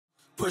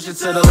Push it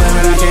to the limit,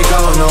 I can't go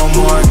no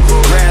more.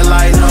 Red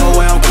light, no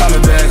way, I'm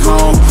coming back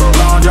home.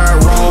 Long dirt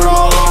road,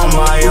 all on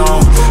my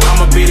own.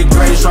 I'ma be the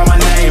greatest, write my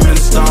name in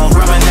the stone.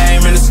 Write my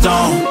name in the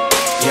stone.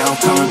 Yeah, I'm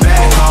coming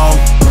back home.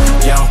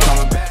 Yeah, I'm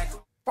coming back.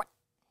 What?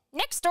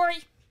 Next story.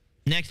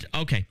 Next,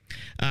 okay.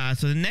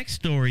 So the next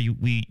story you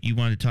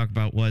wanted to talk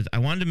about was, I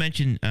wanted to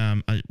mention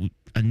a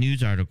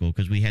news article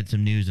because we had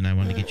some news and I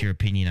wanted to get your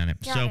opinion on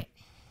it. Got it.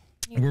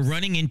 We're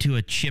running into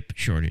a chip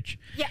shortage.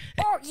 Yeah.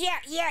 Oh, yeah.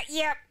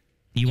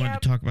 You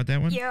wanted to talk about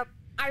that one? Yep.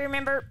 I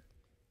remember.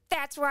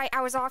 That's why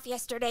I was off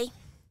yesterday.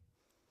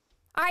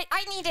 I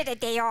needed a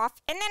day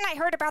off, and then I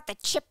heard about the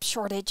chip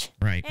shortage.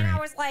 Right, And I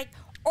was like,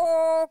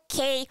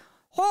 okay,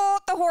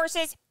 hold the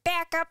horses,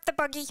 back up the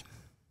buggy.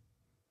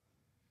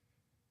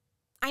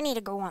 I need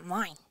to go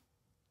online.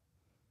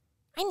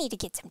 I need to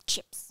get some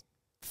chips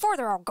before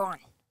they're all gone.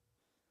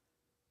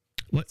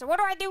 What? So what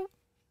do?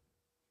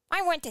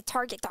 I went to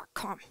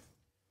Target.com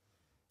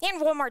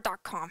and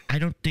Walmart.com I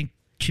don't think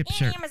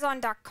chips and are...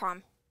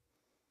 Amazon.com.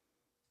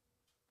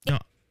 No,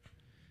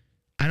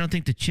 I don't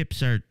think the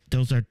chips are...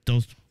 Those...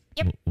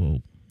 Yep.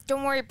 Whoa.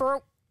 Don't worry,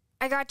 bro.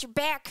 I got your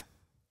back.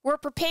 We're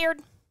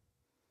prepared.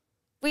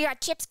 We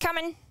got chips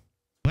coming.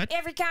 What?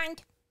 Every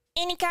kind.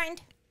 Any kind.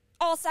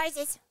 All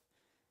sizes.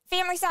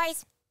 Family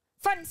size.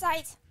 Fun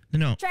size.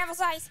 No. Travel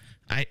size.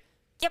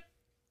 Yep.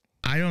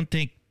 I don't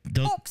think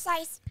those... Bulk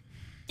size.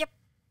 Yep.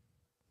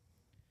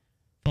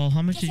 Paul,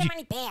 how much Guess did how you...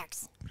 many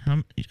bags?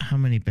 How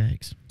many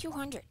bags?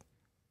 200.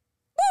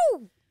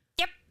 Woo!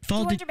 Yep.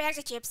 Paul, 200 bags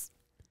of chips.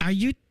 Are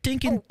you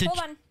thinking... Oh, hold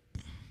on.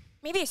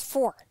 Maybe it's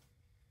 4.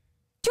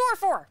 2 or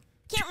 4.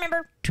 Can't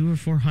remember. 2 or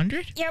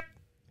 400? Yep.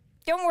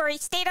 Don't worry.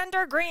 Stayed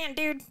under $1,000,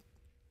 dude.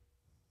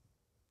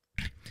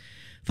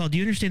 Paul, do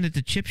you understand that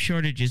the chip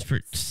shortage is for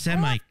I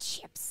love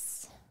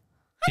chips.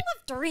 I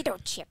love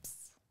Dorito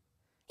chips.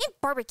 And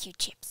barbecue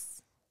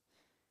chips.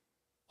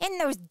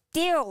 And those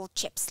dill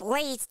chips.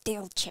 Lay's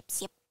dill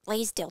chips. Yep.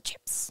 Lay's dill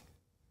chips.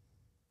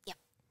 Yep.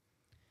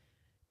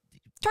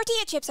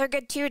 Tortilla chips are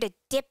good too to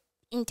dip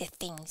into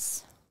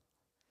things.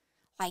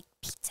 Like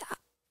pizza.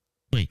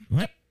 Wait,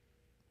 what?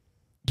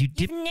 You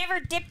You've never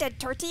dipped a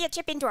tortilla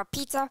chip into a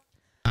pizza?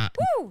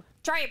 Woo!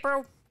 Try it,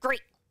 bro.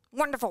 Great.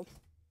 Wonderful.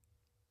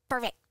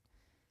 Perfect.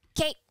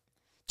 Okay.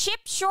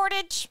 Chip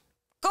shortage.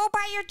 Go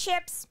buy your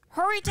chips.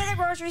 Hurry to the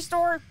grocery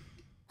store.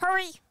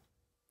 Hurry.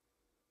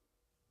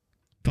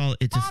 Paul,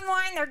 it's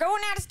Online, they're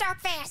going out of stock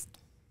fast.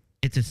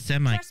 It's a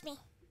Trust me.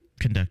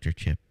 semiconductor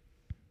chip.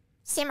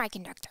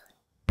 Semiconductor.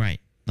 Right.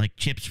 Like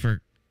chips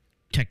for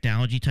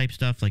technology type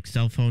stuff, like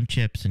cell phone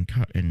chips and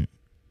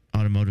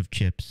automotive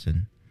chips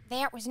and...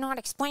 That was not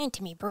explained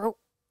to me, bro.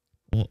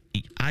 Well,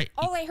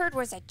 All I heard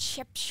was a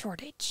chip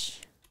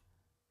shortage.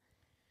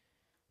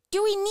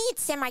 Do we need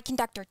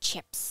semiconductor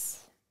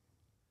chips?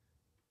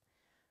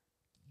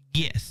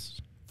 Yes.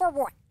 For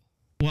what?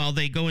 Well,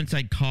 they go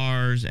inside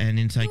cars and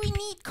inside... Do we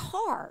need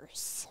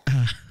cars?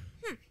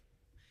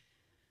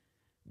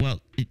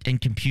 Well, and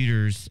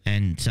computers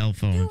and cell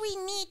phones. Do we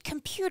need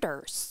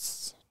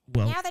computers?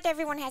 Well, now that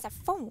everyone has a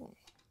phone.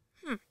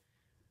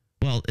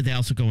 Well, they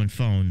also go in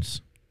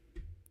phones.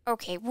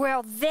 Okay,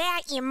 well,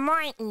 that you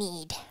might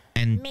need.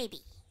 And Maybe.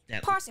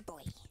 that-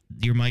 Possibly.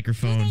 Your Do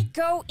microphone. they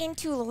go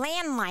into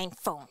landline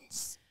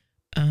phones?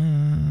 How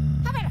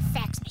about a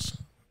fax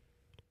machine?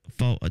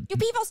 Do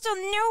people still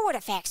know what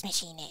a fax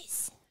machine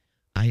is?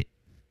 How many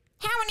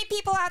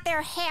people out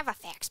there have a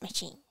fax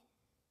machine?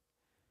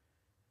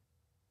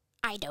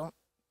 I don't.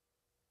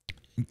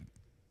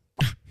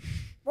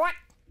 What?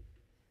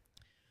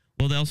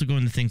 Well, they also go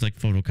into things like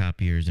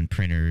photocopiers and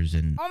printers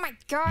and... Oh my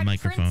god,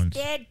 Microphones. Print's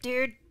dead,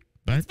 dude.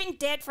 What? It's been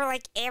dead for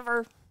like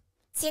ever.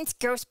 Since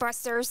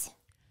Ghostbusters.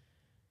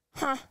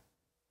 Huh.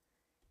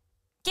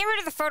 Get rid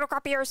of the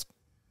photocopiers.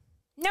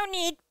 No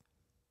need.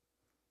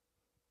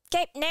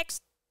 Okay,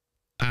 next.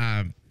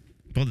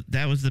 Well,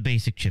 that was the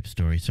basic chip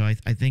story, so I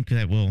think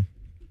that will...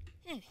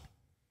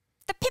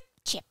 The pip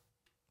chip.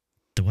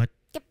 The what?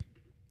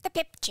 The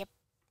pip chip.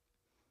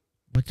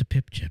 What's a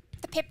pip chip?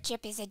 The pip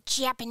chip is a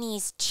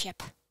Japanese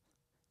chip.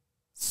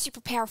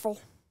 Super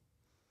powerful.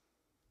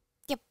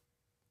 Yep.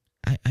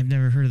 I've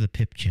never heard of the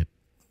pip chip.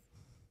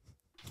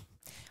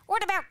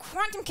 What about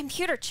quantum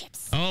computer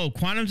chips? Oh,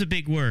 quantum's a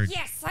big word.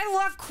 Yes, I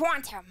love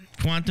quantum.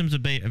 Quantum's a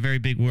very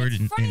big word.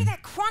 It's funny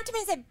that quantum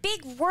is a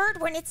big word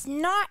when it's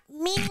not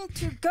meaning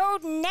to go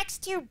next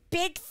to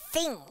big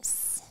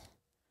things.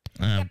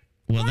 Well,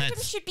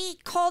 Quantum should be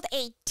called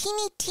a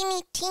teeny,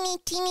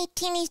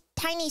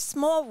 tiny,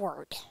 small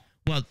word.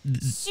 Well,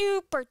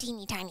 Super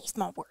teeny, tiny,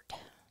 small word.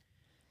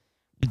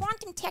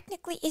 Quantum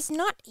technically is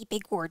not a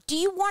big word. Do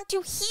you want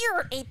to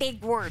hear a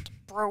big word,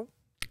 bro?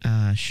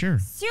 Sure.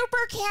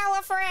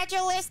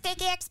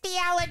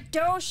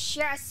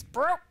 Supercalifragilisticexpialidocious,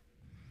 bro.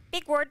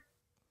 Big word.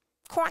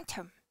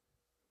 Quantum.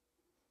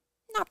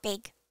 Not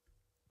big.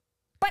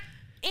 But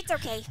it's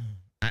okay.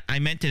 I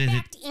meant it as...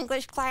 Back to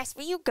English class.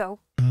 Will you go?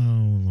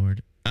 Oh,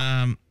 Lord.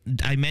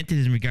 I meant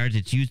it in regards,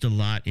 it's used a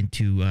lot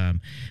into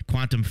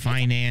quantum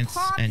finance.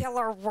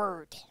 Popular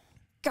word.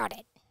 Got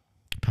it.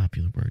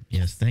 Popular word.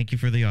 Yes. Thank you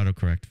for the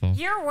autocorrect, Paul.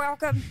 You're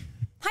welcome.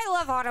 I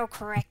love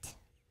autocorrect.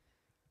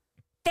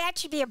 That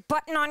should be a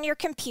button on your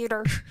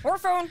computer or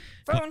phone.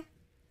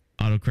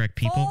 Autocorrect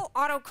people? Full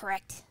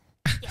autocorrect.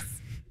 Yes.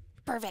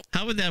 Perfect.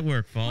 How would that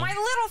work, Fall? My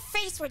little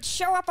face would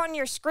show up on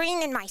your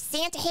screen in my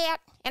Santa hat,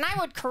 and I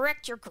would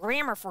correct your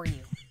grammar for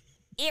you.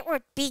 It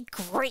would be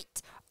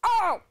great.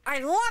 Oh, I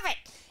love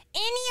it.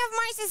 Any of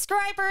my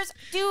subscribers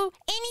do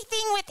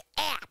anything with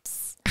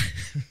apps.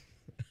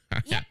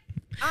 Yeah,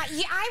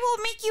 I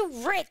will make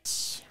you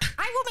rich.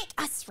 I will make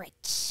us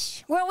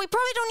rich. Well, we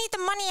probably don't need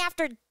the money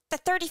after the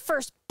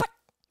 31st, but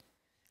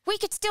we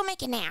could still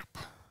make an app.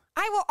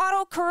 I will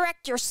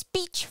autocorrect your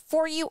speech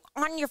for you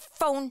on your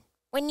phone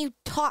when you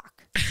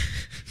talk.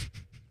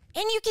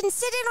 And you can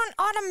set it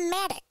on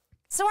automatic.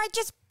 So I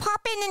just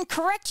pop in and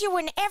correct you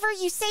whenever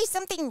you say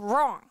something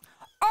wrong.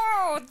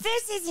 Oh,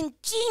 this is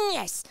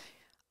ingenious.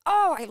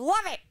 Oh, I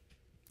love it.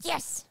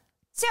 Yes.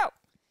 So,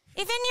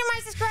 if any of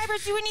my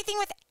subscribers do anything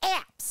with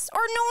apps, or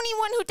know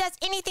anyone who does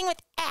anything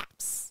with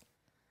apps,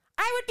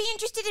 I would be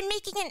interested in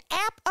making an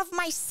app of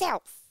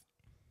myself.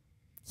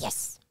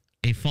 Yes.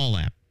 A Fall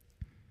app.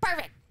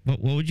 Perfect. What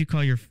would you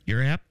call your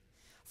app?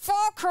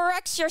 Fall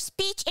corrects your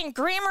speech and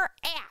grammar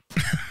app.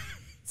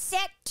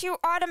 Set to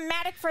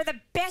automatic for the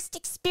best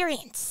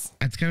experience.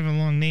 That's kind of a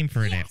long name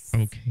for an app.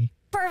 Okay.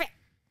 Perfect.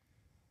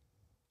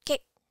 Okay.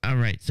 All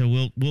right. So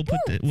we'll put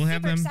we'll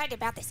have them. Super excited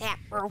about this app,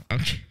 bro.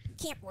 Okay.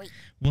 Can't wait.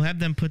 We'll have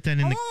them put that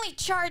in I'll only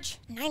charge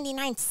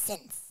 99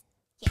 cents.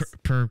 Yes.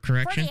 per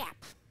correction. For the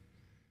app.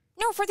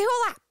 No, for the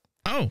whole app.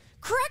 Oh.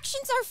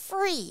 Corrections are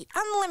free,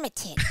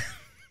 unlimited.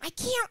 I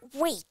can't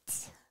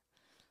wait.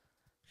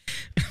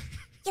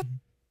 Yep.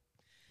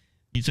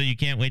 So you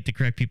can't wait to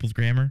correct people's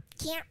grammar?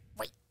 Can't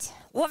wait.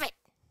 Love it.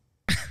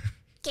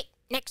 Okay,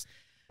 next.